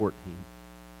14.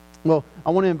 Well, I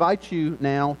want to invite you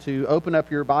now to open up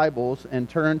your Bibles and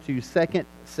turn to 2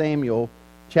 Samuel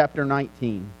chapter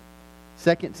 19.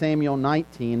 2 Samuel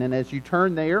 19, and as you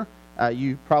turn there,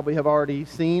 you probably have already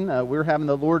seen we're having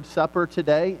the Lord's Supper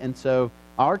today, and so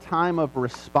our time of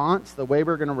response, the way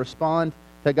we're going to respond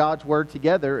to God's Word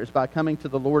together is by coming to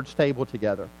the Lord's table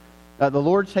together. The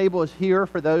Lord's table is here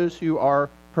for those who are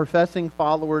professing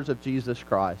followers of Jesus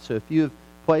Christ. So if you've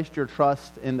placed your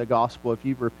trust in the gospel, if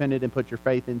you've repented and put your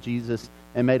faith in Jesus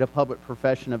and made a public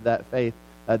profession of that faith,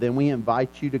 then we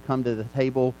invite you to come to the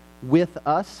table with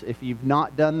us. If you've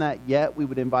not done that yet, we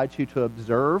would invite you to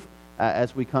observe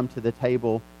as we come to the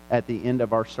table at the end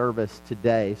of our service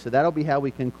today. So that'll be how we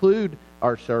conclude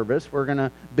our service. We're going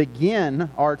to begin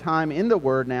our time in the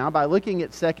Word now by looking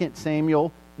at 2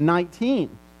 Samuel 19.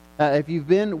 If you've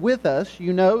been with us,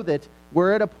 you know that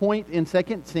we're at a point in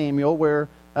 2 Samuel where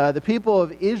the people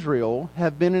of Israel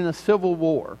have been in a civil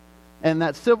war. And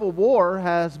that civil war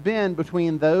has been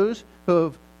between those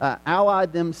who have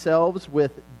allied themselves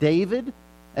with David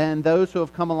and those who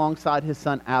have come alongside his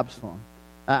son Absalom.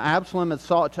 Absalom has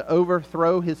sought to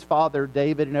overthrow his father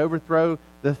David and overthrow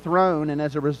the throne, and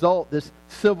as a result, this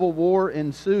civil war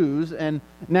ensues, and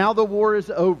now the war is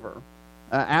over.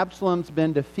 Absalom's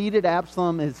been defeated.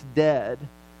 Absalom is dead,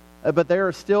 but there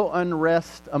is still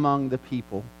unrest among the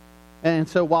people. And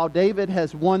so while David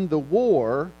has won the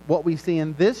war, what we see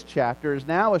in this chapter is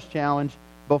now his challenge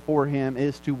before him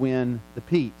is to win the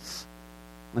peace.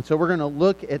 And so we're going to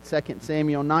look at 2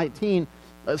 Samuel 19.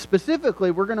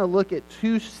 Specifically, we're going to look at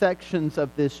two sections of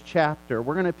this chapter.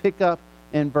 We're going to pick up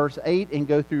in verse 8 and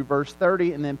go through verse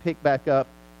 30, and then pick back up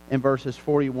in verses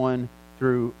 41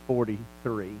 through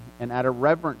 43. And out of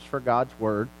reverence for God's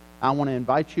Word, I want to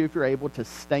invite you, if you're able, to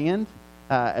stand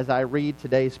as I read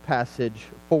today's passage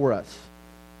for us.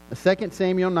 2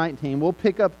 Samuel 19, we'll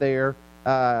pick up there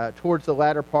towards the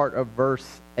latter part of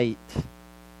verse 8.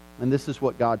 And this is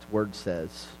what God's Word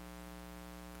says.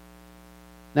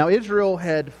 Now Israel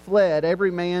had fled, every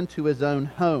man to his own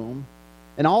home,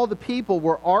 and all the people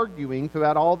were arguing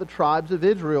throughout all the tribes of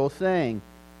Israel, saying,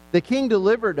 "The king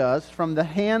delivered us from the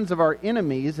hands of our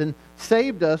enemies and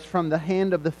saved us from the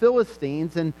hand of the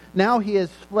Philistines, and now he has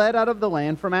fled out of the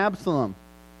land from Absalom.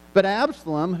 But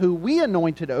Absalom, who we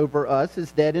anointed over us,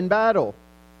 is dead in battle.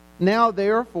 Now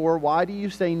therefore, why do you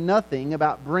say nothing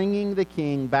about bringing the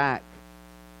king back?"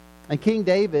 And King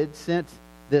David sent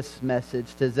this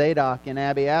message to Zadok and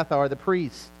Abiathar the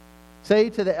priests. "Say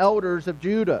to the elders of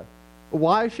Judah,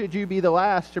 why should you be the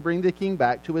last to bring the king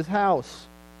back to his house,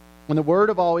 when the word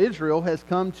of all Israel has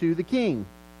come to the king?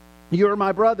 You are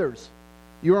my brothers,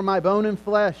 you are my bone and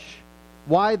flesh.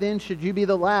 Why then should you be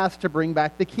the last to bring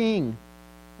back the king?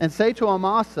 And say to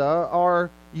Amasa, are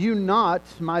you not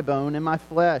my bone and my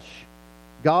flesh?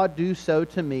 God do so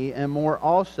to me, and more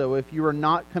also, if you are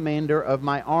not commander of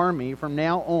my army from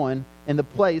now on in the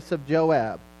place of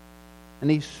Joab."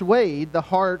 And he swayed the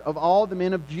heart of all the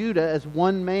men of Judah as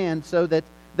one man, so that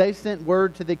they sent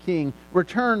word to the king,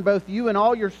 "Return both you and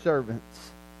all your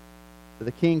servants." So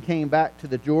the king came back to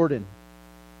the Jordan,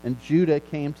 and Judah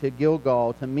came to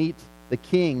Gilgal to meet the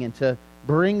king and to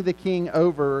bring the king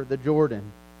over the Jordan.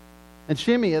 And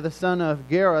Shimei, the son of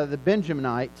Gera, the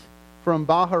Benjaminite, from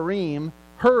Baharim,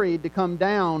 hurried to come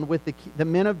down with the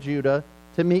men of Judah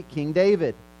to meet King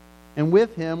David. And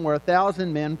with him were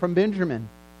 1,000 men from Benjamin.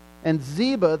 And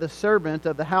Ziba, the servant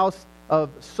of the house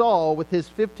of Saul, with his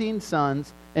 15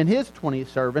 sons and his 20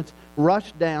 servants,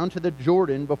 rushed down to the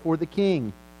Jordan before the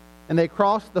king. And they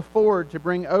crossed the ford to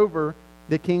bring over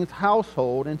the king's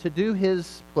household and to do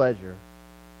his pleasure.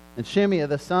 And Shimei,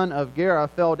 the son of Gera,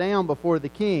 fell down before the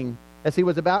king as he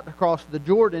was about to cross the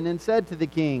Jordan, and said to the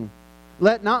king,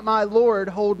 "Let not my lord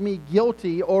hold me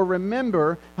guilty, or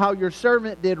remember how your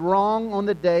servant did wrong on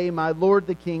the day my lord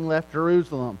the king left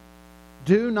Jerusalem.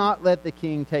 Do not let the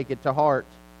king take it to heart,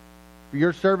 for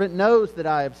your servant knows that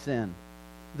I have sinned.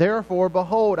 Therefore,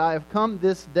 behold, I have come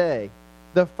this day,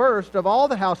 the first of all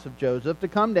the house of Joseph, to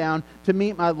come down to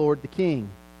meet my lord the king."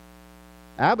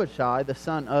 Abishai, the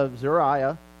son of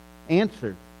Zeruiah,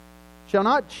 answered, "Shall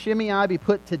not Shimei be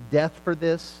put to death for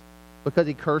this, because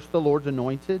he cursed the Lord's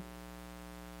anointed?"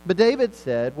 But David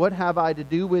said, "What have I to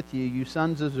do with you, you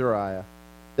sons of Zeruiah,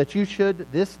 that you should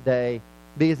this day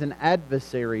be as an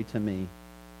adversary to me?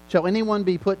 Shall anyone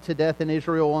be put to death in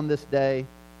Israel on this day?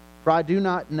 For I do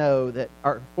not know that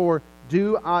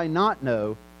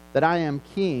I am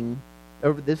king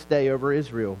over this day over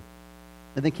Israel?"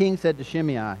 And the king said to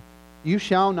Shimei, "You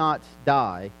shall not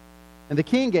die." And the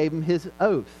king gave him his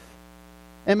oath.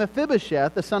 And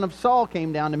Mephibosheth, the son of Saul,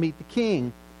 came down to meet the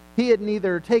king. He had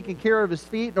neither taken care of his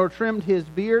feet, nor trimmed his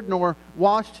beard, nor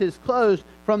washed his clothes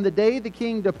from the day the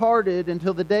king departed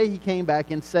until the day he came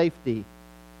back in safety.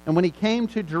 And when he came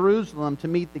to Jerusalem to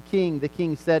meet the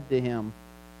king said to him,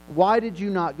 "Why did you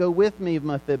not go with me,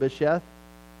 Mephibosheth?"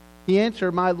 He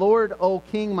answered, "My lord, O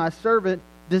king, my servant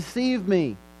deceived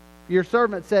me. Your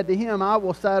servant said to him, I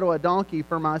will saddle a donkey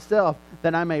for myself,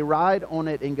 that I may ride on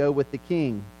it and go with the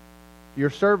king. Your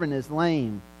servant is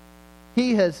lame.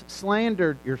 He has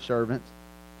slandered your servant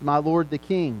to my lord the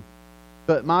king.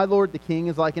 But my lord the king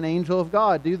is like an angel of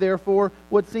God. Do therefore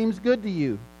what seems good to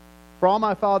you. For all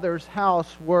my father's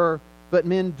house were but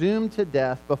men doomed to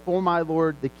death before my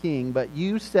lord the king, but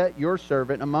you set your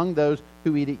servant among those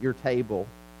who eat at your table.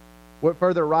 What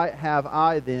further right have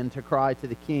I then to cry to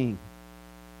the king?"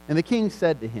 And the king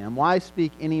said to him, "Why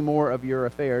speak any more of your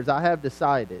affairs? I have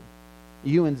decided.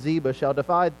 You and Ziba shall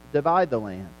divide the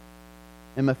land."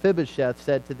 And Mephibosheth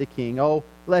said to the king, "Oh,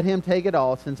 let him take it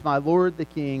all, since my lord the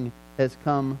king has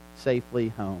come safely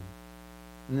home."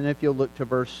 And then if you'll look to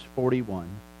verse 41.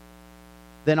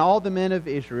 Then all the men of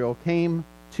Israel came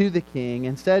to the king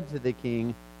and said to the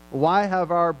king, "Why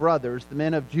have our brothers, the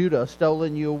men of Judah,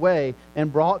 stolen you away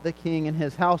and brought the king and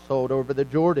his household over the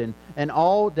Jordan, and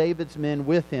all David's men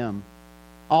with him?"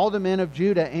 All the men of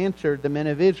Judah answered the men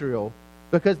of Israel,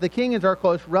 "Because the king is our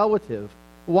close relative.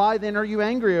 Why then are you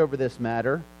angry over this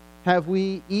matter? Have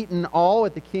we eaten all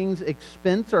at the king's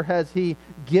expense, or has he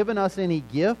given us any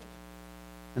gift?"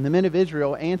 And the men of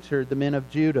Israel answered the men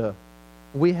of Judah,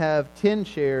 "We have 10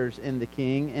 shares in the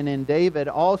king, and in David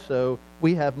also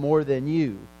we have more than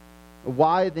you.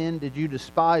 Why then did you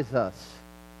despise us?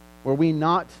 Were we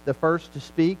not the first to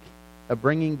speak of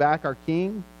bringing back our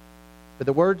king?" But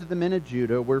the words of the men of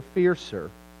Judah were fiercer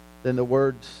than the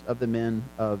words of the men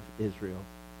of Israel.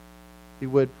 If you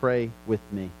would pray with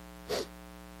me.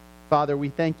 Father, we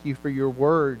thank you for your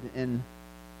word, and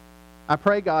I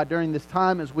pray, God, during this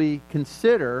time as we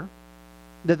consider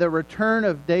that the return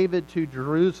of David to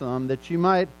Jerusalem, that you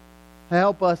might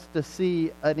help us to see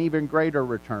an even greater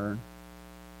return,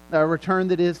 a return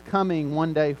that is coming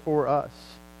one day for us,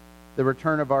 the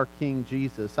return of our King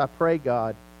Jesus. I pray,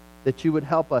 God, that you would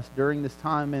help us during this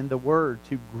time in the Word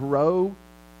to grow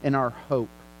in our hope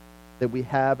that we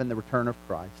have in the return of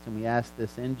Christ. And we ask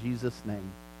this in Jesus'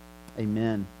 name.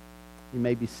 Amen. You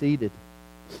may be seated.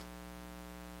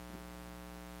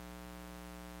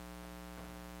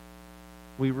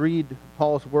 We read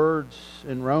Paul's words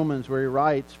in Romans where he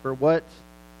writes, "For what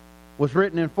was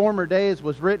written in former days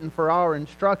was written for our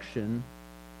instruction,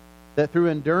 that through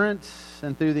endurance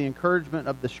and through the encouragement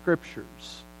of the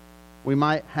Scriptures we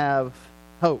might have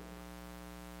hope."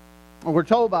 We're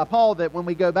told by Paul that when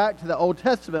we go back to the Old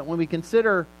Testament, when we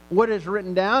consider what is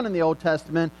written down in the Old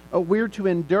Testament, we're to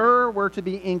endure, we're to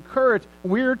be encouraged,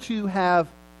 we're to have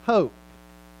hope.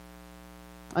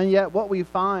 And yet what we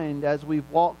find as we've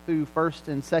walked through 1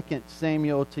 and 2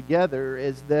 Samuel together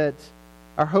is that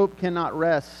our hope cannot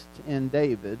rest in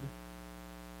David.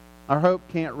 Our hope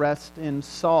can't rest in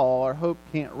Saul. Our hope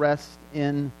can't rest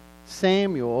in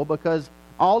Samuel, because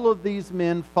all of these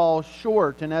men fall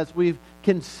short. And as we've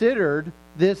considered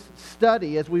this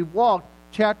study, as we've walked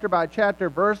chapter by chapter,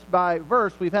 verse by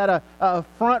verse, we've had a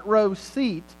front row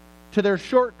seat to their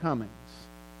shortcomings.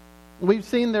 We've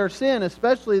seen their sin,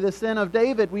 especially the sin of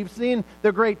David. We've seen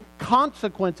the great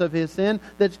consequence of his sin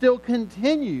that still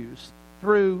continues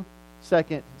through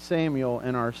 2 Samuel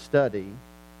in our study.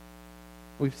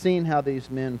 We've seen how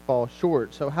these men fall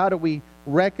short. So how do we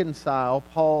reconcile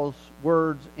Paul's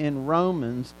words in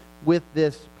Romans with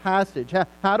this passage?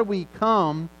 How do we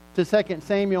come to 2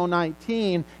 Samuel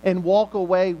 19 and walk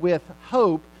away with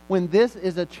hope when this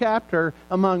is a chapter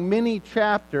among many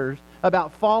chapters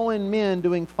about fallen men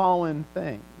doing fallen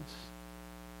things?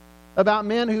 About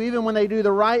men who, even when they do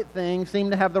the right thing, seem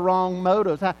to have the wrong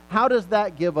motives. How does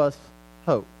that give us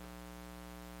hope?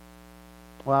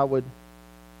 Well, I would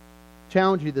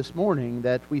challenge you this morning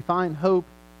that we find hope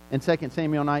in 2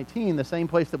 Samuel 19, the same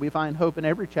place that we find hope in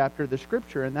every chapter of the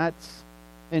Scripture, and that's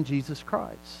in Jesus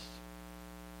Christ.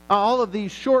 All of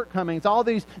these shortcomings, all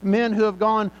these men who have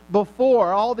gone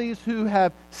before, all these who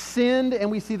have sinned,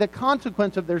 and we see the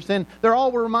consequence of their sin, they're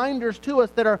all reminders to us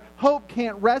that our hope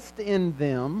can't rest in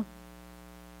them,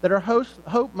 that our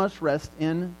hope must rest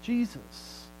in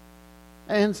Jesus.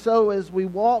 And so as we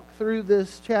walk through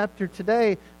this chapter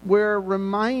today, we're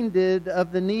reminded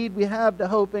of the need we have to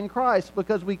hope in Christ,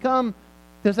 because we come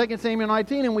to 2 Samuel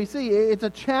 19 and we see it's a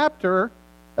chapter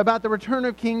about the return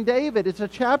of King David. It's a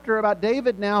chapter about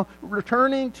David now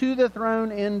returning to the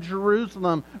throne in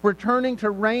Jerusalem, returning to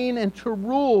reign and to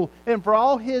rule, and for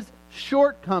all his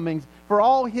shortcomings, for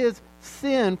all his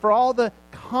sin, for all the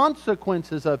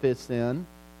consequences of his sin,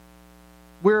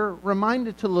 we're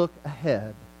reminded to look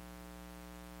ahead.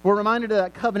 We're reminded of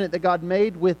that covenant that God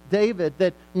made with David,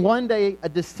 that one day a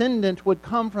descendant would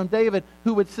come from David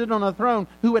who would sit on a throne,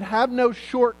 who would have no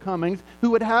shortcomings,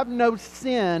 who would have no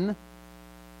sin,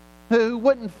 who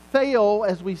wouldn't fail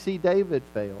as we see David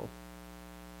fail,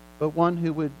 but one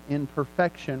who would in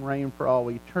perfection reign for all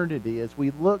eternity. As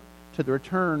we look to the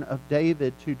return of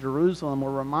David to Jerusalem, we're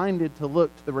reminded to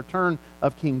look to the return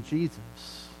of King Jesus.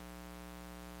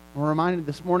 We're reminded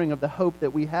this morning of the hope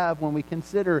that we have when we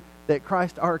consider that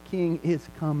Christ our King is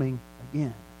coming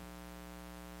again.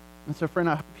 And so, friend,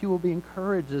 I hope you will be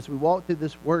encouraged as we walk through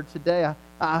this word today.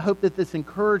 I hope that this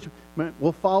encouragement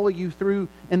will follow you through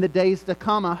in the days to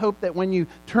come. I hope that when you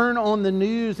turn on the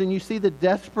news and you see the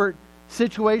desperate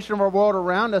situation of our world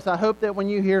around us, I hope that when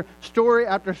you hear story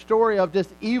after story of just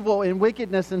evil and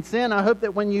wickedness and sin, I hope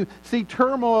that when you see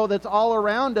turmoil that's all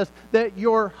around us, that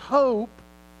your hope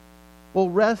will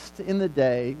rest in the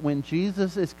day when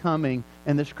Jesus is coming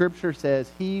and the Scripture says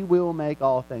He will make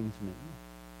all things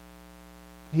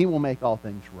new. He will make all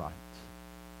things right.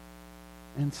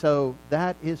 And so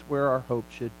that is where our hope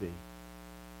should be.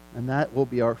 And that will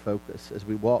be our focus as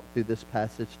we walk through this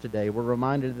passage today. We're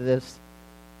reminded of this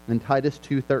in Titus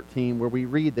 2:13, where we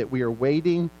read that we are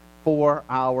waiting for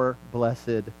our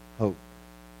blessed hope,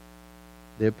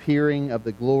 the appearing of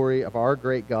the glory of our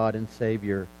great God and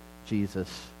Savior,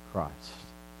 Jesus Christ.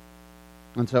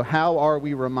 And so how are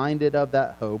we reminded of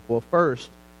that hope? Well, first,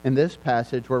 in this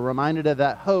passage, we're reminded of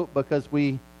that hope because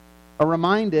we are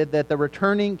reminded that the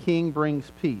returning King brings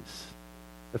peace.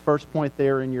 The first point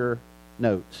there in your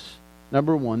notes.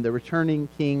 Number one, the returning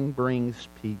King brings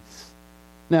peace.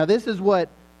 Now, this is what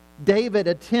David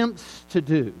attempts to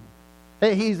do.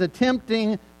 He's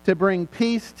attempting to bring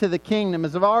peace to the kingdom.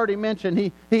 As I've already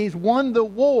mentioned, he's won the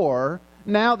war.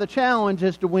 Now the challenge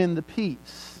is to win the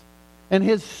peace. And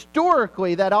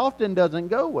historically, that often doesn't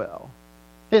go well.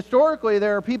 Historically,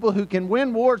 there are people who can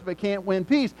win wars but can't win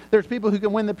peace. There's people who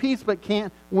can win the peace but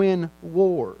can't win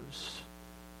wars.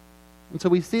 And so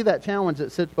we see that challenge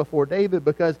that sits before David,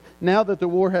 because now that the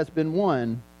war has been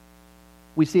won,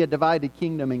 we see a divided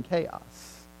kingdom in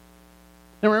chaos.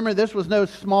 Now remember, this was no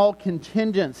small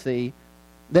contingency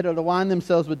that would align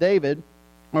themselves with David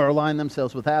or align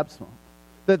themselves with Absalom.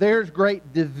 That there's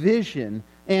great division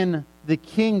in the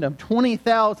kingdom.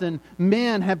 20,000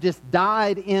 men have just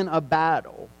died in a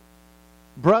battle,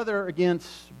 brother against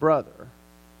brother.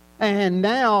 And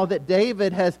now that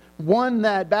David has won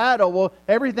that battle, well,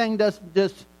 everything doesn't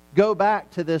just go back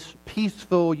to this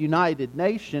peaceful, united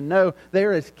nation. No,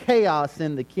 there is chaos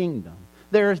in the kingdom.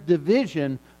 There is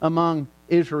division among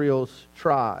Israel's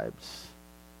tribes.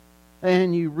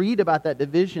 And you read about that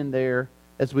division there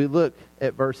as we look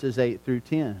at verses 8 through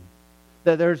 10.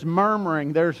 That there's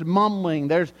murmuring, there's mumbling,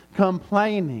 there's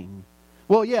complaining.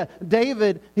 Well, yeah,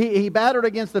 David, he battled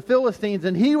against the Philistines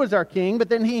and he was our king, but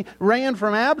then he ran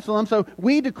from Absalom, so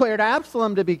we declared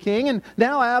Absalom to be king, and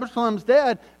now Absalom's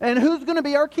dead, and who's going to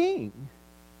be our king?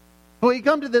 We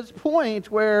come to this point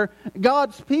where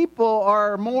God's people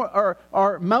are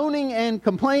moaning and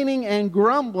complaining and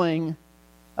grumbling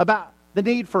about the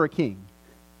need for a king.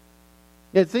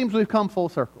 It seems we've come full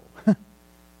circle.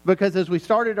 Because as we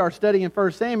started our study in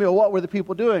 1 Samuel, what were the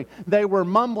people doing? They were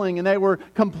mumbling and they were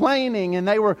complaining and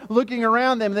they were looking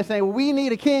around them and they say, well, we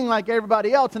need a king like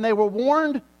everybody else. And they were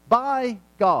warned by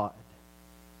God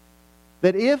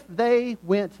that if they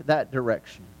went that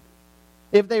direction,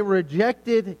 if they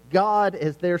rejected God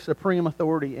as their supreme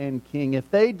authority and king, if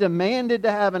they demanded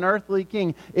to have an earthly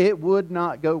king, it would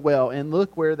not go well. And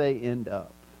look where they end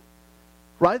up.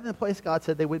 Right in the place God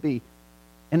said they would be.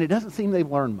 And it doesn't seem they've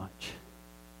learned much.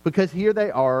 Because here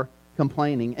they are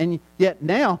complaining. And yet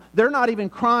now, they're not even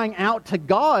crying out to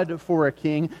God for a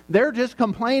king. They're just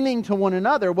complaining to one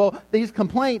another. Well, these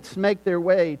complaints make their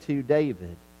way to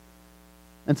David.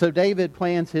 And so David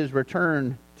plans his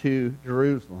return to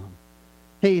Jerusalem.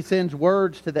 He sends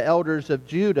words to the elders of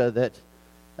Judah that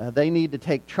they need to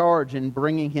take charge in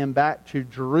bringing him back to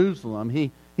Jerusalem.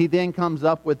 He then comes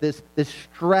up with this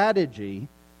strategy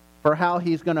for how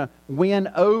he's going to win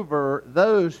over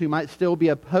those who might still be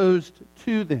opposed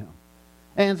to them.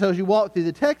 And so as you walk through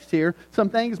the text here, some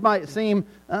things might seem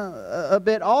a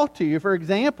bit off to you. For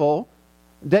example,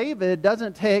 David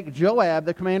doesn't take Joab,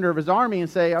 the commander of his army, and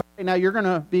say, okay, now you're going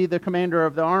to be the commander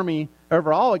of the army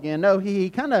overall again. No, he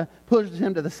kind of pushes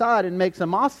him to the side and makes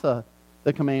Amasa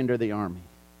the commander of the army.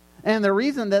 And the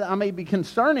reason that I may be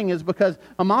concerning is because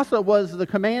Amasa was the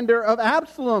commander of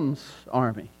Absalom's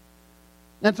army.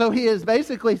 And so he is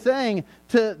basically saying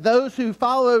to those who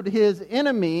followed his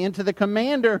enemy and to the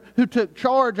commander who took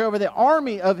charge over the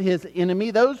army of his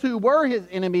enemy, those who were his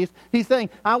enemies, he's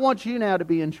saying, I want you now to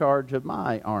be in charge of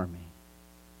my army.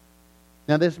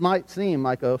 Now this might seem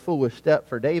like a foolish step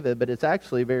for David, but it's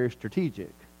actually very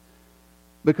strategic.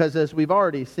 Because as we've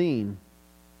already seen,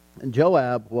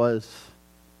 Joab was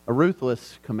a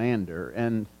ruthless commander,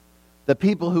 and the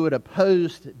people who had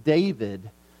opposed David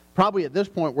probably at this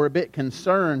point were a bit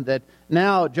concerned that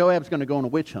now Joab's going to go on a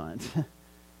witch hunt.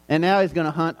 And now he's going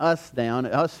to hunt us down,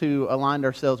 us who aligned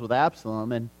ourselves with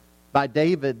Absalom, and by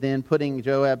David then putting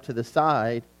Joab to the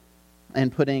side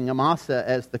and putting Amasa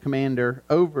as the commander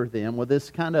over them. Well,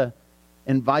 this kind of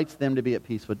invites them to be at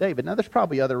peace with David. Now, there's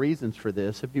probably other reasons for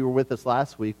this. If you were with us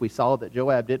last week, we saw that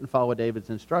Joab didn't follow David's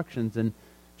instructions, and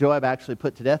Joab actually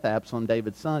put to death Absalom,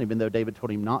 David's son, even though David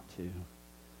told him not to.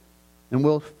 And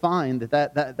we'll find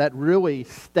that really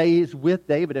stays with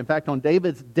David. In fact, on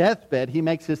David's deathbed, he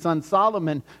makes his son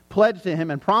Solomon pledge to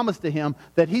him and promise to him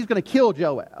that he's going to kill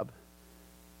Joab.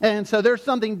 And so there's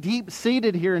something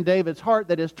deep-seated here in David's heart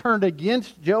that is turned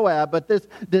against Joab. But this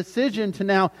decision to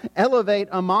now elevate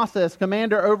Amasa as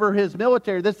commander over his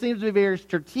military, this seems to be very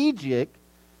strategic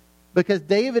because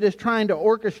David is trying to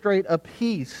orchestrate a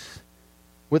peace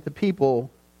with the people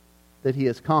that he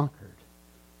has conquered.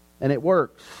 And it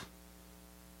works.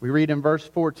 We read in verse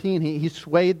 14, he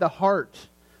swayed the heart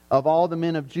of all the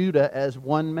men of Judah as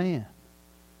one man.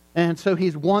 And so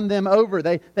he's won them over.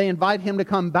 They invite him to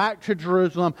come back to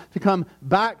Jerusalem, to come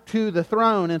back to the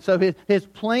throne. And so his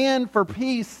plan for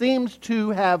peace seems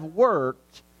to have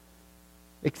worked,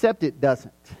 except it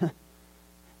doesn't.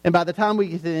 And by the time we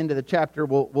get to the end of the chapter,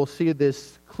 we'll see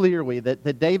this clearly,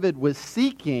 that David was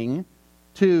seeking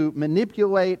to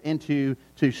manipulate and to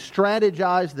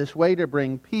strategize this way to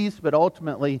bring peace, but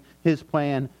ultimately his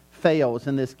plan fails.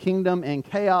 And this kingdom in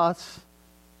chaos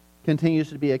continues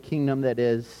to be a kingdom that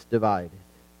is divided.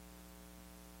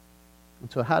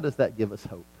 And so how does that give us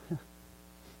hope?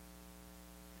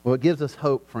 Well, it gives us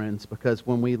hope, friends, because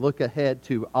when we look ahead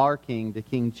to our King, to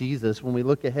King Jesus, when we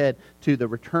look ahead to the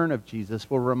return of Jesus,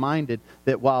 we're reminded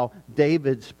that while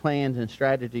David's plans and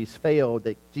strategies failed,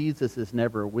 that Jesus'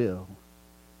 never will.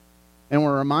 And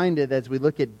we're reminded as we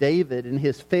look at David and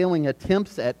his failing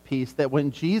attempts at peace, that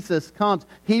when Jesus comes,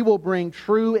 he will bring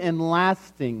true and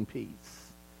lasting peace.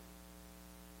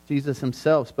 Jesus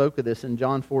himself spoke of this in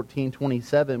John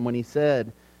 14:27 when he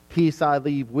said, "Peace I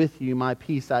leave with you, my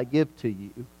peace I give to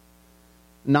you.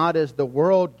 Not as the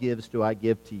world gives do I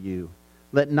give to you.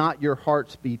 Let not your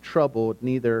hearts be troubled,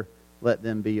 neither let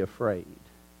them be afraid."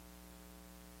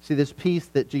 See, this peace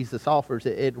that Jesus offers,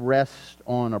 it rests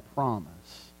on a promise.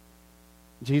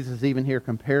 Jesus even here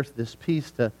compares this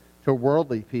peace to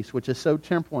worldly peace, which is so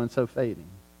temporal and so fading.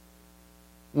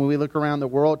 When we look around the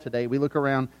world today, we look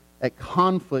around at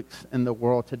conflicts in the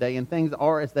world today, and things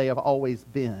are as they have always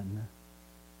been.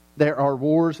 There are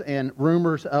wars and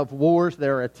rumors of wars.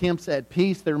 There are attempts at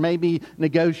peace. There may be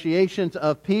negotiations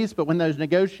of peace, but when those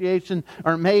negotiations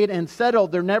are made and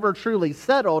settled, they're never truly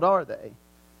settled, are they?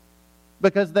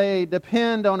 Because they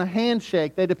depend on a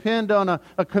handshake. They depend on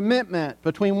a commitment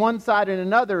between one side and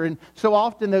another. And so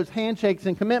often those handshakes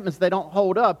and commitments, they don't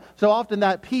hold up. So often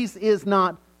that peace is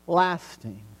not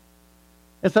lasting.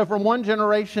 And so from one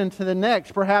generation to the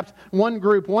next, perhaps one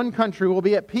group, one country will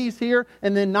be at peace here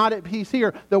and then not at peace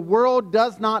here. The world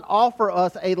does not offer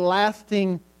us a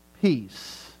lasting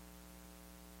peace.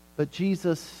 But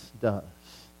Jesus does.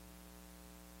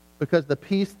 Because the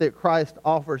peace that Christ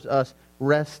offers us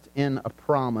rests in a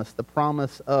promise, the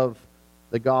promise of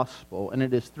the gospel. And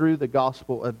it is through the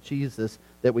gospel of Jesus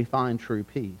that we find true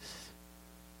peace.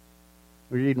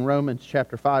 We read in Romans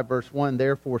chapter 5, verse 1,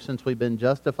 "Therefore, since we've been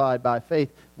justified by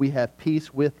faith, we have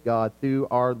peace with God through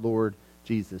our Lord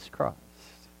Jesus Christ."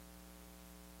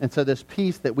 And so this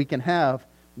peace that we can have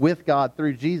with God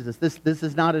through Jesus, this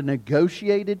is not a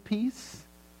negotiated peace.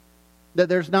 That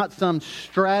there's not some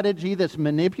strategy that's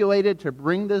manipulated to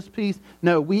bring this peace.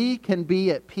 No, we can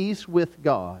be at peace with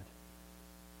God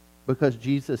because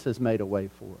Jesus has made a way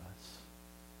for us.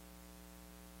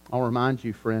 I'll remind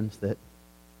you, friends, that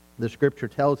the Scripture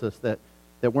tells us that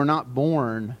we're not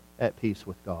born at peace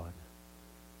with God.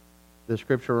 The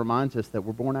Scripture reminds us that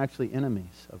we're born actually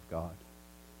enemies of God.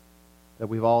 That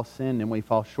we've all sinned and we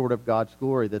fall short of God's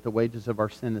glory. That the wages of our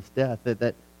sin is death.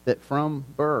 That from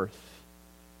birth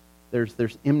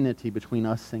there's enmity between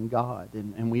us and God.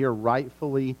 And we are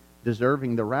rightfully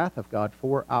deserving the wrath of God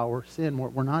for our sin.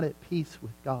 We're not at peace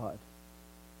with God.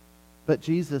 But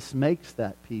Jesus makes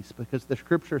that peace because the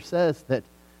Scripture says that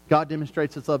God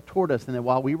demonstrates His love toward us and that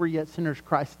while we were yet sinners,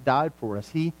 Christ died for us.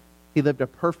 He He lived a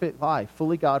perfect life,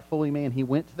 fully God, fully man. He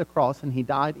went to the cross and he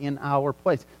died in our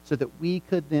place so that we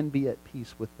could then be at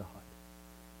peace with God.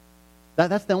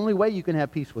 That's the only way you can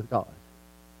have peace with God.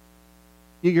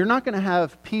 You're not going to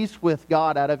have peace with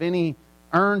God out of any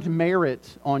earned merit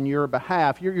on your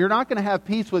behalf. You're not going to have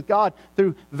peace with God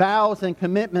through vows and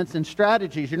commitments and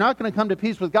strategies. You're not going to come to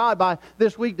peace with God by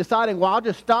this week deciding, well, I'll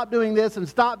just stop doing this and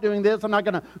stop doing this. I'm not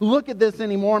going to look at this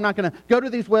anymore. I'm not going to go to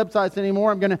these websites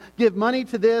anymore. I'm going to give money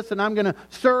to this, and I'm going to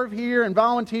serve here and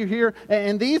volunteer here,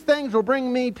 and these things will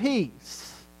bring me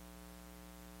peace.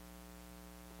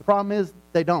 The problem is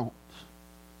they don't.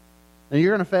 And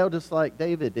you're going to fail just like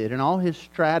David did in all his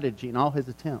strategy and all his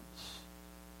attempts.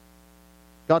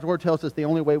 God's Word tells us the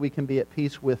only way we can be at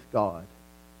peace with God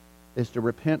is to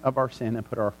repent of our sin and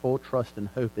put our full trust and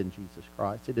hope in Jesus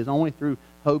Christ. It is only through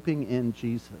hoping in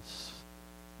Jesus,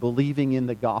 believing in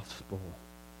the gospel,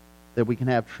 that we can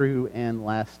have true and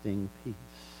lasting peace.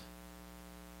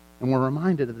 And we're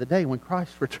reminded of the day when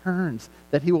Christ returns,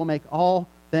 that He will make all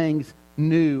things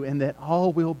new and that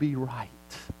all will be right.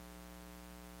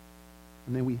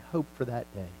 And then we hope for that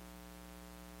day.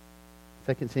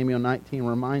 2 Samuel 19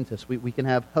 reminds us we can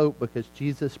have hope because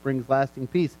Jesus brings lasting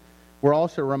peace. We're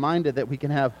also reminded that we can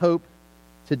have hope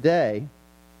today.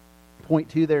 Point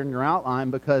 2 there in your outline,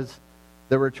 because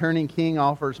the returning King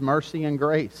offers mercy and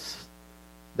grace.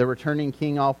 The returning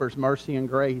King offers mercy and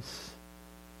grace.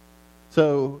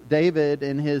 So David,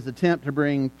 in his attempt to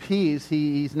bring peace,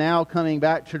 he's now coming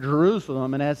back to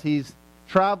Jerusalem, and as he's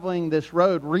traveling this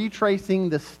road, retracing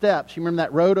the steps. You remember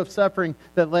that road of suffering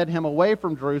that led him away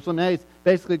from Jerusalem. Now he's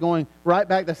basically going right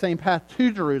back the same path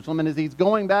to Jerusalem. And as he's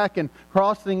going back and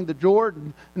crossing the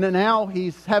Jordan, and then now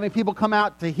he's having people come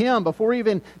out to him before he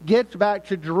even gets back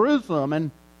to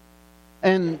Jerusalem.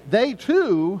 And they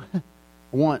too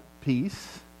want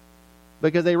peace,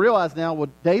 because they realize now, well,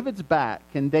 David's back,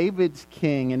 and David's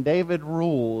king, and David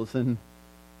rules, and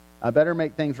I better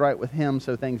make things right with him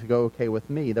so things go okay with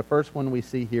me. The first one we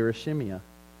see here is Shimei.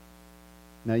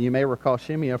 Now, you may recall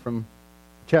Shimei from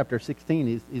chapter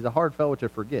 16. He's a hard fellow to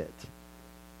forget.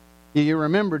 You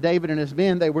remember David and his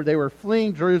men, they were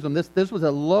fleeing Jerusalem. This was a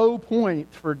low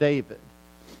point for David.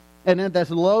 And at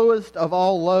this lowest of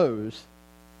all lows,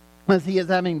 as he is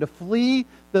having to flee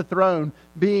the throne,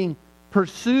 being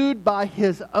pursued by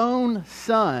his own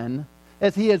son,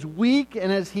 as he is weak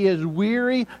and as he is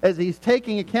weary, as he's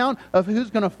taking account of who's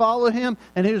going to follow him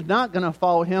and who's not going to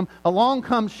follow him, along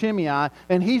comes Shimei,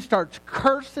 and he starts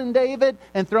cursing David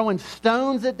and throwing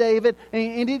stones at David.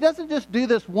 And he doesn't just do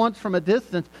this once from a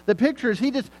distance. The picture is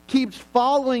he just keeps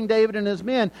following David and his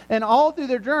men. And all through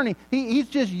their journey, he's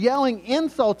just yelling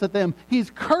insults at them.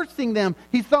 He's cursing them.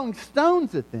 He's throwing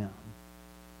stones at them.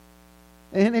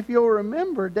 And if you'll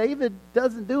remember, David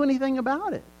doesn't do anything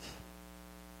about it.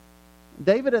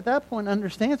 David at that point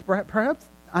understands, perhaps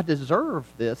I deserve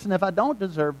this, and if I don't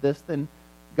deserve this, then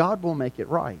God will make it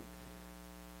right.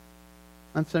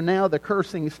 And so now the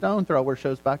cursing stone thrower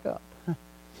shows back up.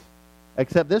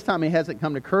 Except this time he hasn't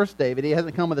come to curse David. He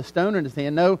hasn't come with a stone in his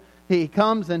hand. No, he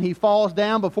comes and he falls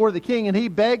down before the king and he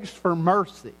begs for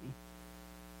mercy.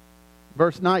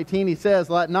 Verse 19, he says,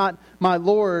 "Let not my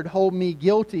Lord hold me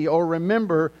guilty, or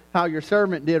remember how your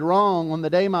servant did wrong on the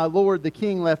day my Lord the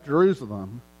king left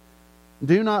Jerusalem.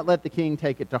 Do not let the king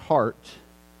take it to heart,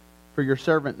 for your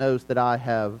servant knows that I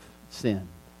have sinned."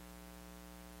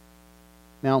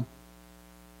 Now,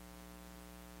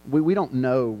 we don't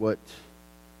know what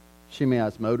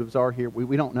Shimei's motives are here.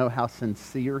 We don't know how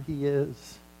sincere he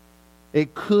is.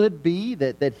 It could be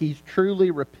that he's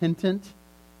truly repentant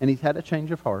and he's had a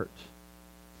change of heart.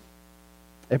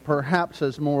 It perhaps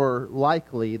is more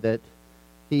likely that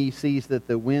he sees that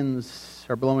the winds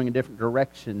are blowing a different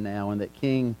direction now, and that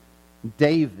King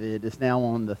David is now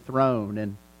on the throne.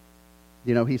 And,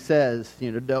 he says,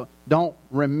 don't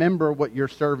remember what your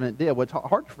servant did. Well, it's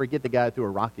hard to forget the guy who threw a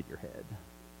rock at your head.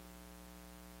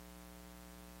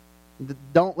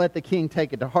 Don't let the king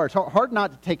take it to heart. It's hard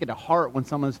not to take it to heart when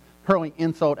someone's hurling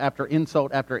insult after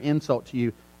insult after insult to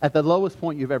you at the lowest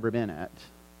point you've ever been at.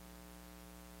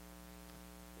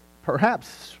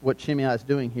 Perhaps what Shimei is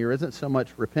doing here isn't so much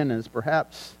repentance.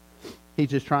 Perhaps he's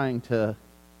just trying to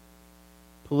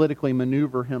politically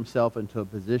maneuver himself into a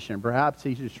position. Perhaps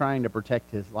he's just trying to protect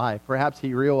his life. Perhaps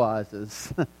he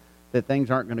realizes that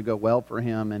things aren't going to go well for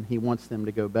him and he wants them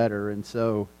to go better. And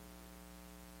so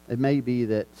it may be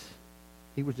that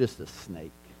he was just a snake.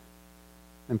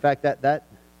 In fact, that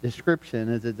description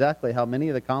is exactly how many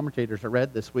of the commentators I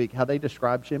read this week, how they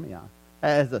describe Shimei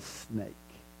as a snake.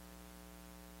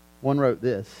 One wrote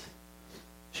this: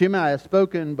 Shimei has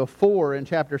spoken before in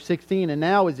chapter 16, and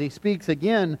now as he speaks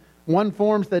again one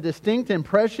forms the distinct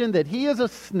impression that he is a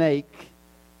snake,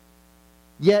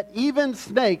 yet even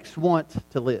snakes want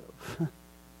to live.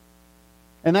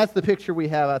 And that's the picture we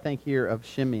have, I think, here of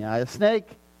Shimei. A snake,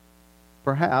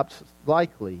 perhaps,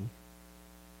 likely.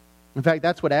 In fact,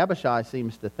 that's what Abishai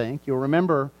seems to think. You'll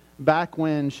remember back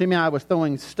when Shimei was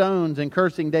throwing stones and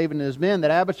cursing David and his men,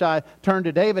 that Abishai turned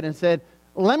to David and said,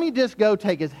 "Let me just go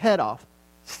take his head off."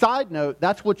 Side note,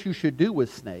 that's what you should do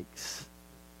with snakes.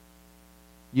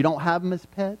 You don't have them as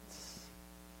pets.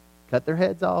 Cut their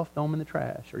heads off, throw them in the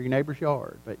trash or your neighbor's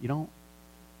yard. But you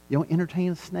don't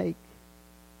entertain a snake.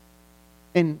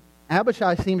 And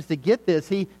Abishai seems to get this.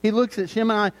 He looks at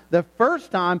Shimei the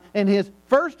first time, and his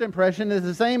first impression is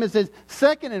the same as his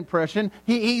second impression.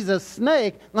 He's a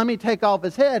snake. Let me take off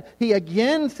his head. He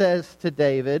again says to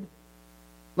David,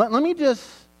 let me just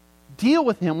deal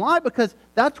with him. Why? Because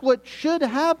that's what should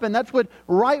happen. That's what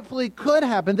rightfully could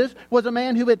happen. This was a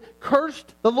man who had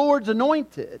cursed the Lord's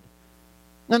anointed.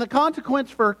 And the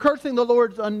consequence for cursing the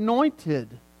Lord's anointed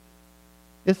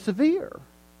is severe.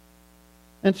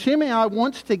 And Abishai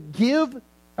wants to give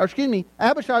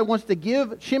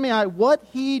Shimei what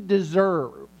he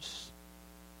deserves.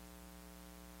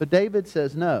 But David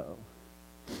says no.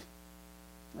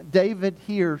 David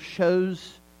here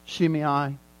shows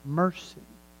Shimei mercy.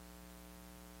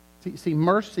 See,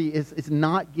 mercy is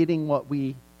not getting what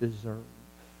we deserve.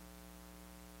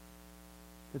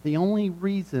 But the only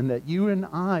reason that you and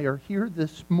I are here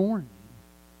this morning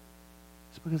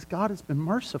is because God has been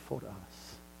merciful to us.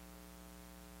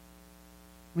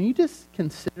 When you just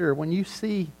consider, when you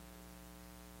see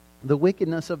the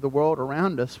wickedness of the world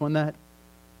around us, when that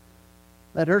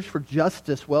urge for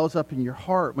justice wells up in your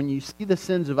heart, when you see the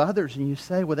sins of others and you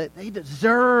say, well, they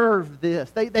deserve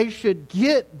this. They should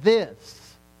get this.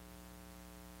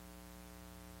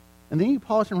 And then you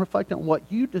pause and reflect on what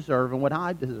you deserve and what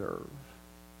I deserve.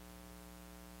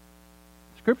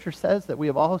 Scripture says that we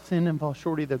have all sinned and fall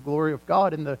short of the glory of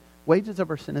God, and the wages of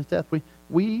our sin is death.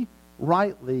 We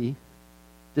rightly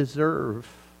deserve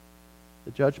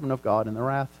the judgment of God and the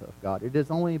wrath of God. It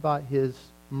is only by His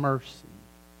mercy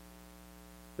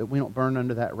that we don't burn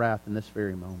under that wrath in this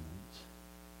very moment.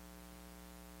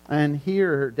 And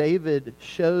here, David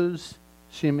shows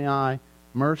Shimei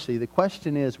mercy. The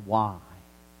question is, why?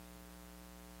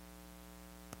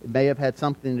 It may have had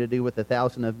something to do with the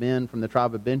 1,000 of men from the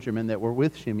tribe of Benjamin that were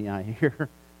with Shimei here.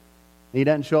 He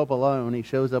doesn't show up alone. He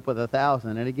shows up with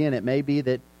 1,000. And again, it may be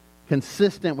that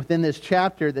consistent within this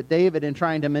chapter that David, in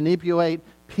trying to manipulate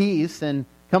peace and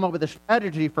come up with a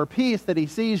strategy for peace, that he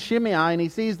sees Shimei and he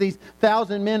sees these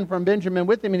 1,000 men from Benjamin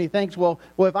with him, and he thinks, well,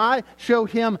 if I show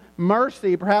him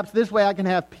mercy, perhaps this way I can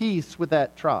have peace with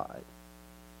that tribe.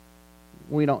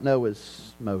 We don't know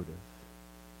his motive.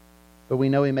 But we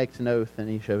know he makes an oath and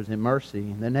he shows him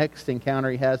mercy. The next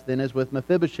encounter he has then is with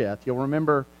Mephibosheth. You'll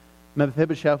remember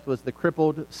Mephibosheth was the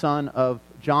crippled son of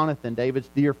Jonathan, David's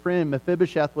dear friend.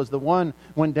 Mephibosheth was the one,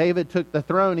 when David took the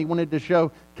throne, he wanted to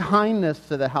show kindness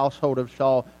to the household of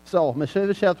Saul.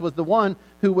 Mephibosheth was the one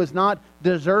who was not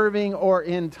deserving or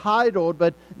entitled,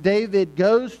 but David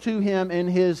goes to him in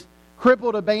his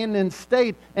crippled, abandoned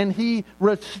state, and he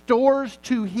restores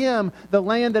to him the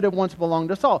land that had once belonged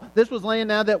to Saul. This was land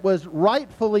now that was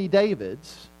rightfully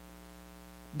David's.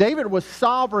 David was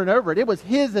sovereign over it. It was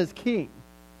his as king.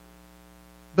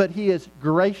 But he is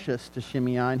gracious to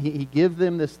Shimei, and he gives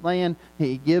them this land.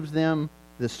 He gives them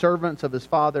the servants of his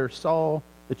father Saul,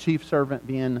 the chief servant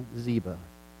being Ziba.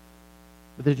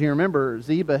 But as you remember,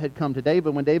 Ziba had come to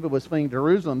David when David was fleeing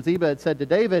Jerusalem. Ziba had said to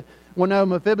David, well, no,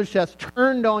 Mephibosheth's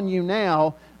turned on you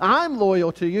now. I'm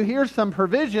loyal to you. Here's some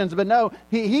provisions. But no,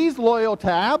 he's loyal to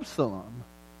Absalom.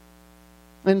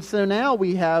 And so now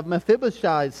we have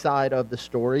Mephibosheth's side of the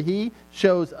story. He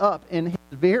shows up, and his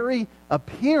very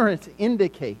appearance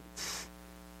indicates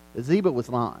that Ziba was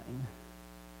lying.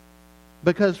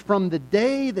 Because from the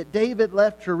day that David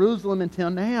left Jerusalem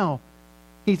until now,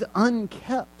 he's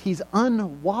unkept. He's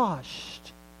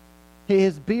unwashed.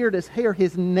 His beard, his hair,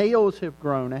 his nails have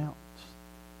grown out.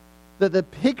 The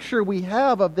picture we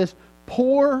have of this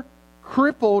poor,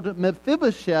 crippled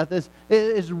Mephibosheth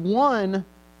is one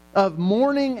of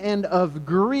mourning and of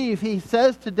grief. He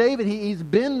says to David, he's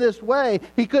been this way.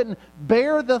 He couldn't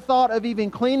bear the thought of even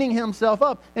cleaning himself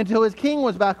up until his king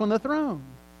was back on the throne.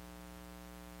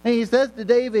 And he says to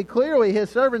David clearly, his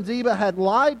servant Ziba had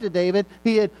lied to David.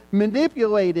 He had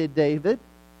manipulated David.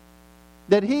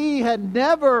 That he had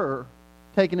never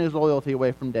taken his loyalty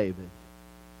away from David.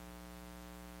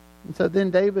 And so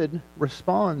then David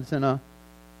responds in a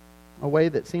a way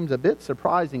that seems a bit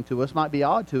surprising to us, might be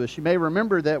odd to us. You may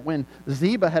remember that when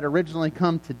Ziba had originally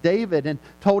come to David and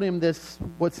told him this,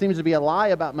 what seems to be a lie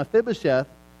about Mephibosheth,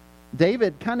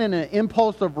 David, kind of in an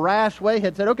impulsive, rash way,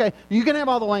 had said, okay, you can have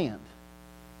all the land.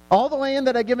 All the land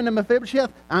that I've given to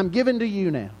Mephibosheth, I'm giving to you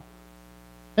now.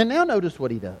 And now notice what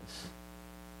he does.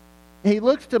 He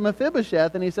looks to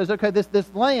Mephibosheth and he says, okay,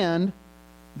 this land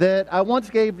that I once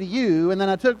gave to you, and then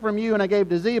I took from you and I gave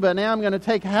to Ziba, now I'm going to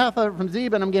take half of it from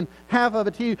Ziba and I'm giving half of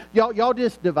it to you. Y'all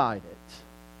just divide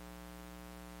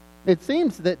it. It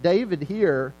seems that David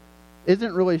here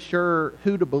isn't really sure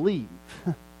who to believe.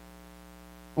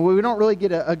 We don't really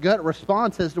get a gut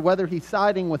response as to whether he's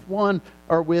siding with one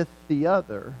or with the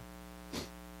other.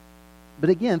 But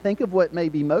again, think of what may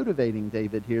be motivating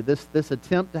David here, this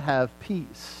attempt to have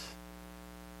peace.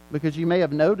 Because you may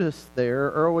have noticed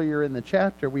there earlier in the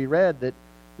chapter we read that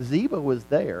Ziba was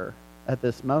there at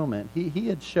this moment. He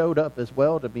had showed up as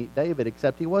well to meet David,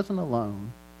 except he wasn't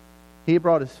alone. He had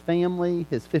brought his family,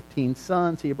 his 15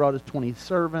 sons. He had brought his 20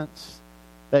 servants.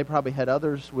 They probably had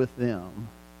others with them.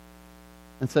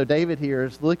 And so David here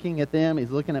is looking at them.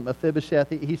 He's looking at Mephibosheth.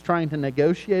 He's trying to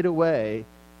negotiate a way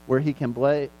where he can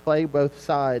play both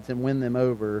sides and win them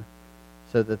over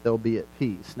so that they'll be at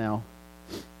peace. Now,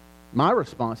 my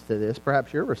response to this,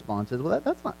 perhaps your response is, well,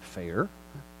 that's not fair.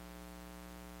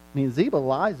 I mean, Ziba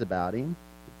lies about him,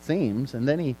 it seems, and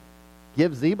then he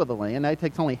gives Ziba the land. Now he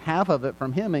takes only half of it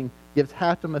from him and gives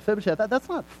half to Mephibosheth. That's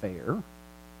not fair.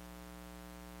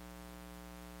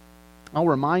 I'll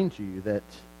remind you that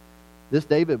this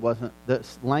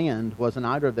land wasn't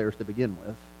either of theirs to begin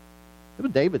with. It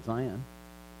was David's land.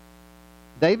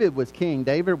 David was king.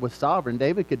 David was sovereign.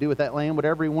 David could do with that land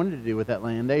whatever he wanted to do with that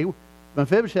land.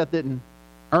 Mephibosheth didn't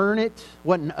earn it,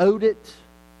 wasn't owed it.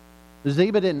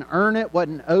 Ziba didn't earn it,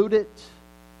 wasn't owed it.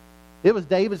 It was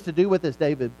David's to do with as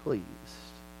David pleased.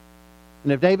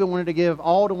 And if David wanted to give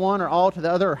all to one or all to the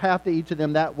other or half to each of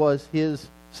them, that was his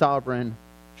sovereign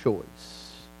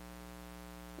choice.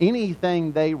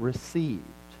 Anything they received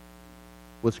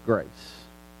was grace.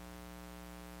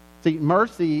 See,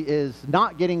 mercy is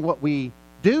not getting what we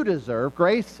do deserve.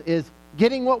 Grace is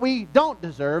getting what we don't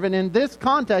deserve. And in this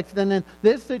context and in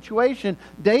this situation,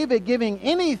 David giving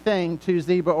anything to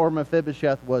Ziba or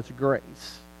Mephibosheth was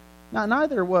grace. Now,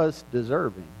 neither was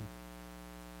deserving.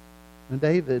 And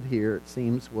David here, it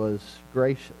seems, was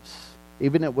gracious.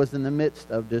 Even it was in the midst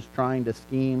of just trying to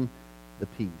scheme the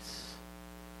peace.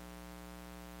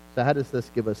 So how does this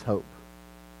give us hope?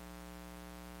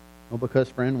 Well, because,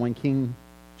 friend, when King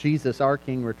Jesus, our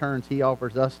King, returns, he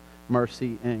offers us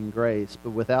mercy and grace,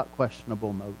 but without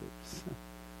questionable motives.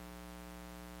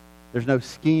 There's no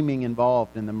scheming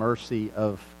involved in the mercy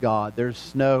of God.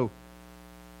 There's no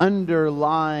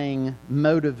underlying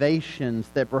motivations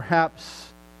that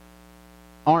perhaps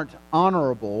aren't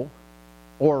honorable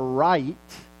or right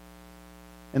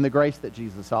in the grace that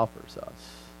Jesus offers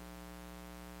us.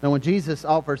 Now, when Jesus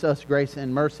offers us grace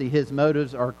and mercy, his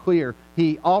motives are clear.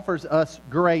 He offers us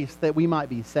grace that we might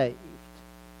be saved.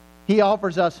 He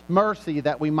offers us mercy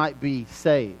that we might be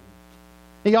saved.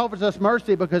 He offers us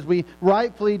mercy because we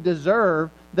rightfully deserve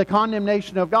the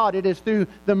condemnation of God. It is through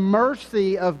the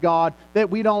mercy of God that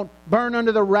we don't burn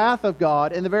under the wrath of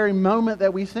God in the very moment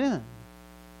that we sin.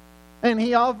 And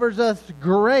he offers us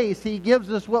grace. He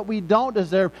gives us what we don't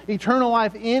deserve, eternal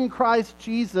life in Christ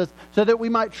Jesus, so that we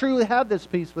might truly have this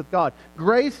peace with God.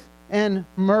 Grace and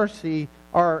mercy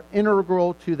are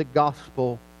integral to the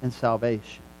gospel and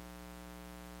salvation.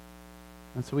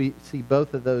 And so we see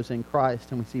both of those in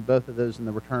Christ, and we see both of those in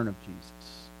the return of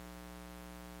Jesus.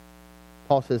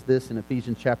 Paul says this in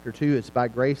Ephesians chapter 2, it's by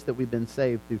grace that we've been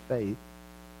saved through faith.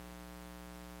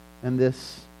 And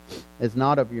this is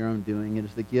not of your own doing, it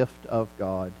is the gift of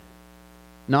God,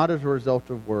 not as a result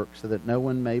of works, so that no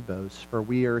one may boast. For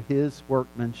we are his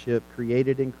workmanship,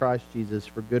 created in Christ Jesus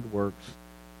for good works,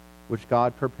 which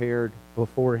God prepared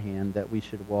beforehand that we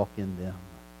should walk in them.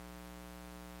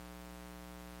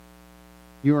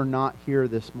 You are not here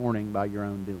this morning by your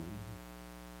own doing.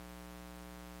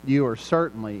 You are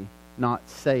certainly not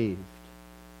saved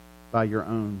by your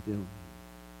own doing.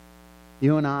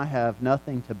 You and I have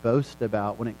nothing to boast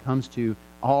about when it comes to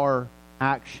our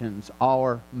actions,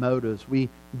 our motives. We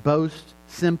boast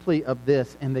simply of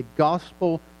this, in the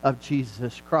gospel of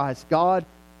Jesus Christ. God,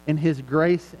 in his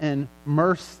grace and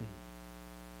mercy,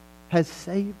 has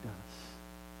saved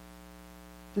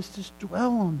us. Just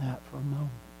dwell on that for a moment.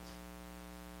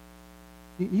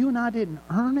 You and I didn't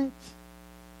earn it.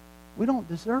 We don't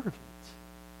deserve it.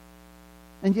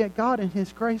 And yet God, in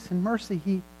his grace and mercy,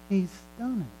 he's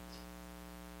done it.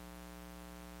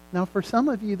 Now, for some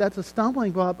of you, that's a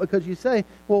stumbling block because you say,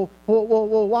 well,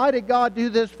 why did God do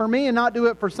this for me and not do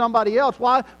it for somebody else?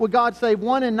 Why would God save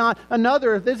one and not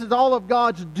another if this is all of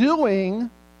God's doing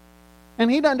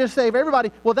and He doesn't just save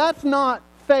everybody? Well, that's not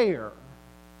fair.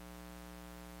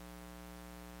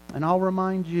 And I'll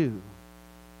remind you,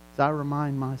 as I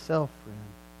remind myself, friend,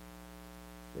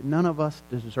 that none of us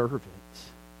deserve it.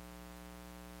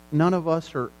 None of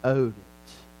us are owed it.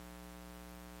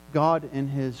 God, in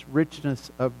His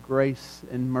richness of grace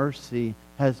and mercy,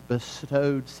 has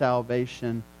bestowed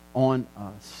salvation on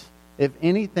us. If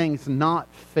anything's not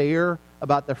fair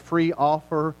about the free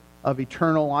offer of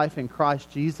eternal life in Christ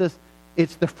Jesus,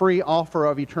 it's the free offer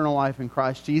of eternal life in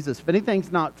Christ Jesus. If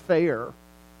anything's not fair,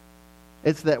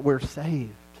 it's that we're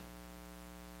saved.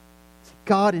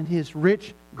 God, in His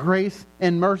rich grace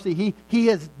and mercy, He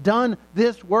has done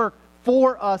this work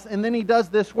for us, and then He does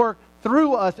this work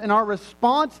through us, and our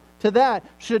response to that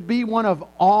should be one of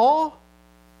awe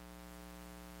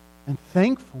and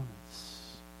thankfulness.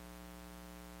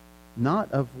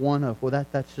 Not of one of, well,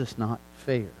 that's just not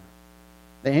fair.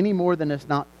 Any more than it's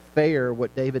not fair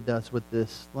what David does with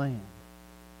this land.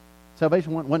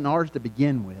 Salvation wasn't ours to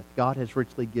begin with. God has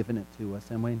richly given it to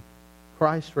us. And when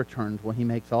Christ returns, when He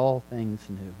makes all things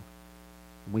new,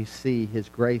 we see His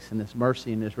grace and His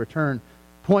mercy and His return.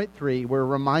 Point 3, we're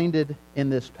reminded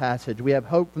in this passage. We have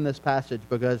hope from this passage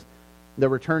because the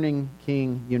returning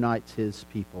King unites His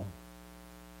people.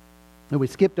 And we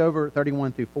skipped over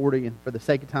 31 through 40, and for the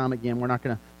sake of time, again, we're not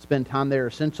going to spend time there.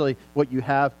 Essentially, what you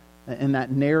have in that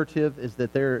narrative is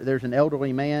that there's an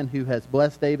elderly man who has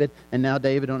blessed David, and now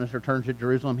David, on his return to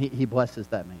Jerusalem, he blesses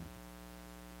that man.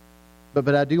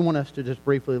 But I do want us to just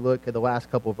briefly look at the last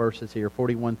couple of verses here,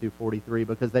 41 through 43,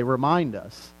 because they remind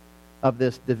us of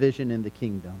this division in the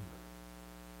kingdom.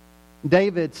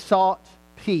 David sought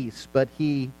peace, but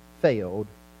he failed.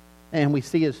 And we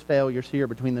see his failures here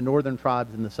between the northern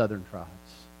tribes and the southern tribes.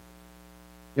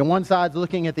 You know, one side's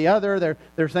looking at the other.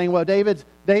 They're saying, well,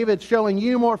 David's showing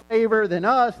you more favor than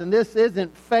us, and this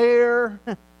isn't fair,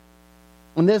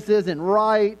 and this isn't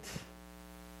right.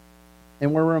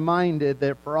 And we're reminded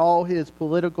that for all his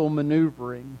political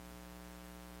maneuvering,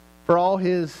 for all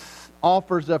his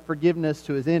offers of forgiveness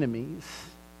to his enemies,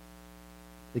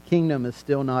 the kingdom is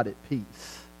still not at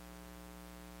peace.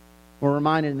 We're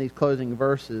reminded in these closing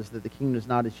verses that the kingdom is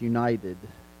not as united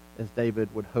as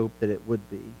David would hope that it would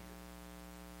be.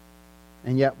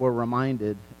 And yet we're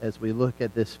reminded as we look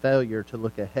at this failure to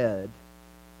look ahead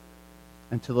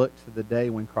and to look to the day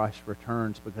when Christ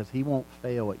returns, because He won't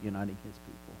fail at uniting His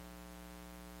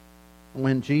people.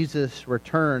 When Jesus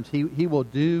returns, He will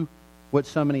do what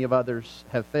so many of others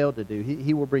have failed to do.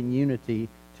 He will bring unity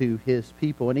to His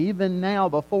people. And even now,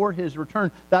 before His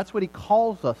return, that's what He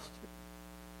calls us to.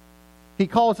 He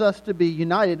calls us to be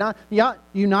united. Not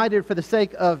united for the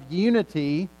sake of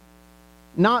unity,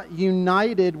 not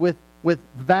united with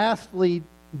vastly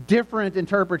different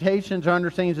interpretations or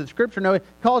understandings of Scripture. No, it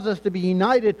calls us to be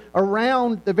united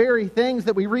around the very things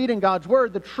that we read in God's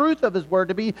Word, the truth of His Word,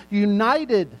 to be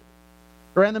united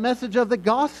around the message of the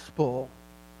gospel,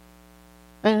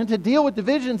 and to deal with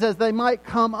divisions as they might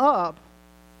come up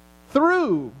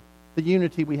through the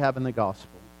unity we have in the gospel.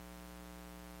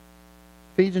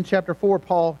 Ephesians chapter 4,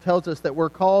 Paul tells us that we're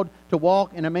called to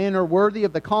walk in a manner worthy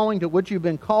of the calling to which you've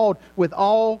been called, with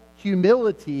all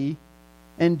humility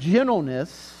and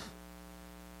gentleness,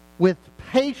 with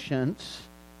patience,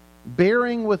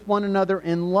 bearing with one another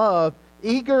in love,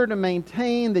 eager to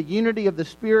maintain the unity of the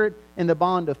Spirit in the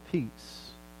bond of peace.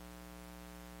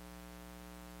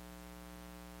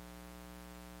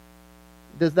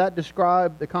 Does that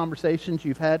describe the conversations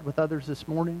you've had with others this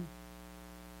morning?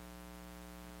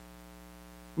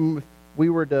 If we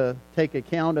were to take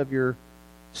account of your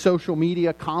social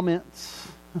media comments,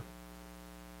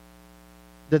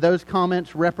 do those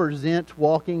comments represent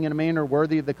walking in a manner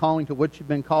worthy of the calling to which you've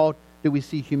been called? Do we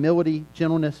see humility,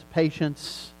 gentleness,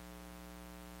 patience?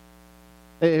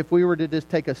 If we were to just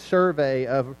take a survey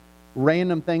of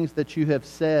random things that you have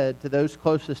said to those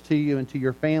closest to you and to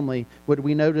your family, would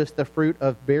we notice the fruit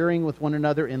of bearing with one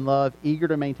another in love, eager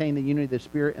to maintain the unity of the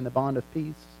Spirit and the bond of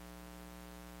peace?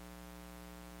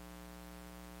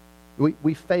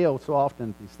 We fail so often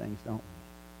at these things, don't we?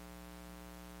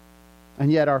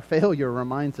 And yet our failure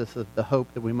reminds us of the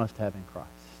hope that we must have in Christ.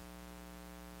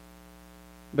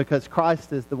 Because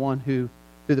Christ is the one who,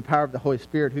 through the power of the Holy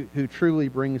Spirit, who truly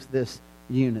brings this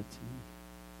unity.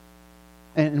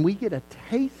 And we get a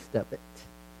taste of it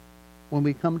when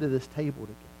we come to this table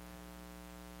together.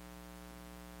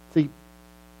 See,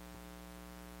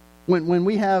 When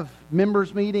we have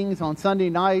members meetings on Sunday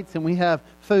nights and we have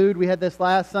food, we had this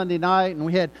last Sunday night and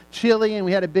we had chili and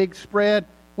we had a big spread.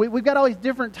 We've got all these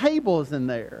different tables in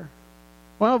there.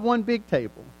 We don't have one big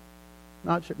table.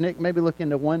 Not sure. Nick, maybe look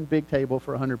into one big table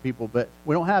for 100 people, but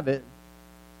we don't have it.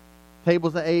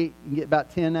 Tables of 8, you can get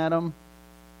about 10 at them.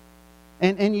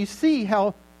 And you see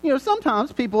how,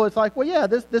 sometimes people, it's like, well, yeah,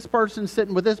 this person's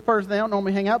sitting with this person. They don't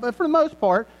normally hang out. But for the most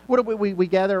part, what do we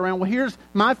gather around? Well, here's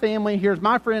my family, here's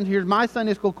my friends, here's my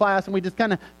Sunday school class, and we just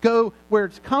kind of go where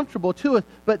it's comfortable to us.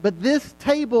 But this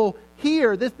table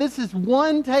here, this is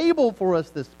one table for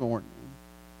us this morning.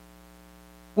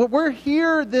 Well, we're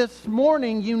here this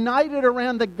morning united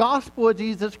around the gospel of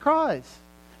Jesus Christ.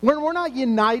 We're not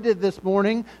united this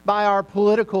morning by our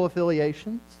political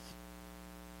affiliations.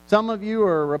 Some of you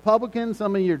are Republicans,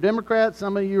 some of you are Democrats,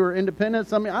 some of you are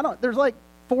independents, there's like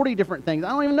 40 different things. I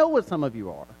don't even know what some of you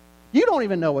are. You don't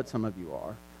even know what some of you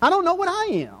are. I don't know what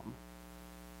I am.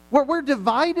 We're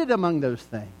divided among those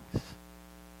things.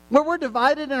 We're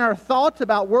divided in our thoughts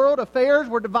about world affairs.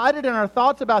 We're divided in our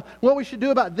thoughts about what we should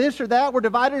do about this or that. We're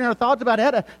divided in our thoughts about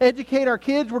how to educate our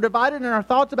kids. We're divided in our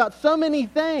thoughts about so many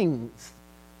things.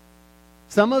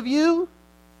 Some of you,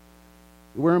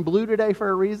 you're wearing blue today for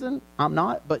a reason. I'm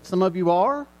not, but some of you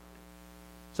are.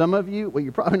 Some of you, well,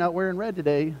 you're probably not wearing red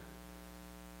today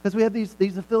because we have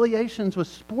these affiliations with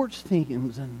sports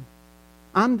teams and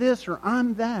I'm this or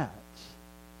I'm that.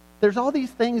 There's all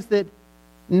these things that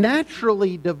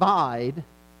naturally divide,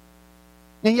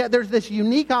 and yet there's this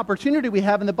unique opportunity we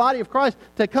have in the body of Christ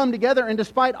to come together, and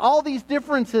despite all these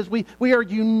differences, we are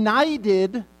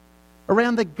united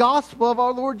around the gospel of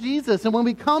our Lord Jesus. And when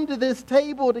we come to this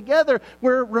table together,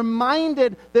 we're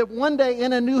reminded that one day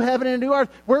in a new heaven and a new earth,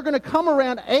 we're going to come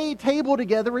around a table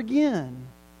together again,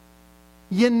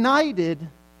 united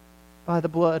by the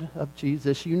blood of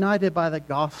Jesus, united by the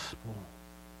gospel.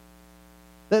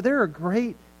 That there are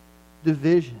great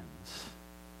divisions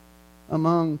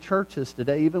among churches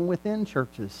today, even within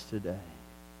churches today.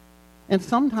 And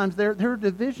sometimes there are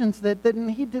divisions that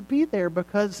need to be there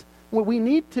because we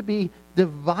need to be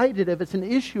divided if it's an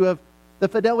issue of the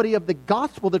fidelity of the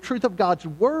gospel, the truth of God's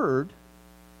word.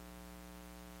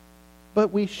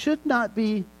 But we should not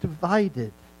be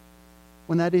divided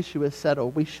when that issue is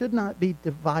settled. We should not be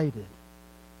divided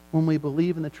when we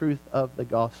believe in the truth of the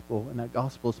gospel and that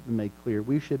gospel has been made clear.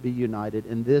 We should be united,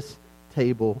 and this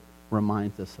table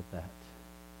reminds us of that.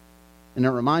 And it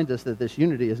reminds us that this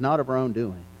unity is not of our own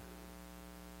doing.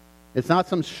 It's not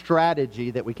some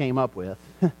strategy that we came up with.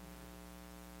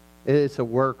 It's a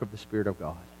work of the Spirit of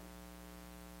God.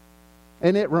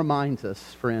 And it reminds us,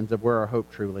 friends, of where our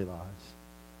hope truly lies.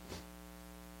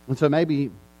 And so maybe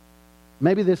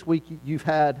this week you've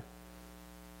had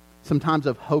some times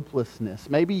of hopelessness.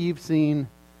 Maybe you've seen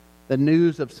the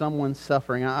news of someone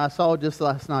suffering. I saw just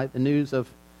last night the news of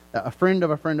a friend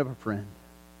of a friend of a friend.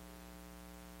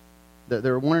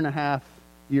 Their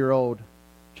 1.5-year-old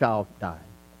child died.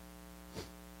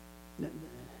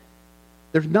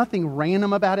 There's nothing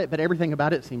random about it, but everything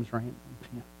about it seems random.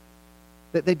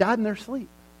 That they died in their sleep.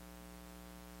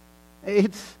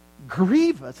 It's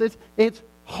grievous. It's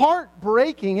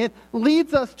heartbreaking. It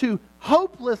leads us to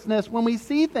hopelessness when we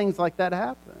see things like that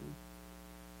happen.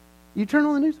 You turn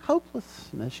on the news,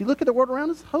 hopelessness. You look at the world around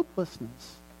us,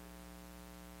 hopelessness.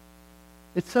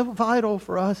 It's so vital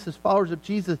for us as followers of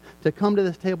Jesus to come to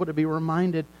this table to be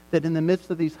reminded that in the midst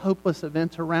of these hopeless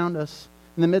events around us,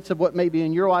 in the midst of what may be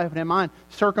in your life and in mine,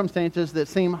 circumstances that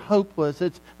seem hopeless,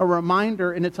 it's a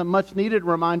reminder, and it's a much needed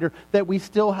reminder, that we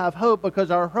still have hope,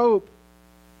 because our hope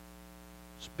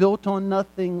is built on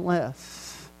nothing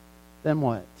less than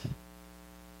what?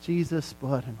 Jesus'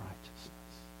 blood and righteousness.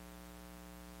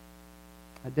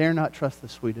 I dare not trust the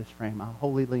sweetest frame. I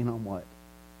wholly lean on what?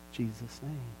 Jesus'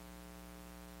 name.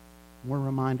 We're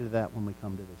reminded of that when we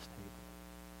come to this table.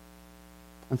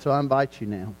 And so I invite you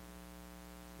now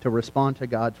to respond to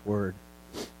God's word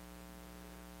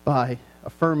by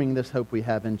affirming this hope we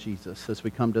have in Jesus as we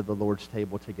come to the Lord's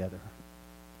table together.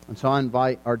 And so I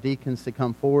invite our deacons to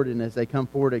come forward, and as they come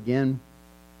forward again,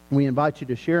 we invite you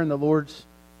to share in the Lord's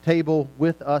table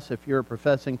with us if you're a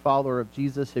professing follower of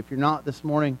Jesus. If you're not this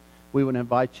morning, we would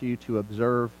invite you to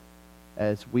observe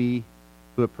as we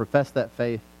who have professed that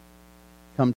faith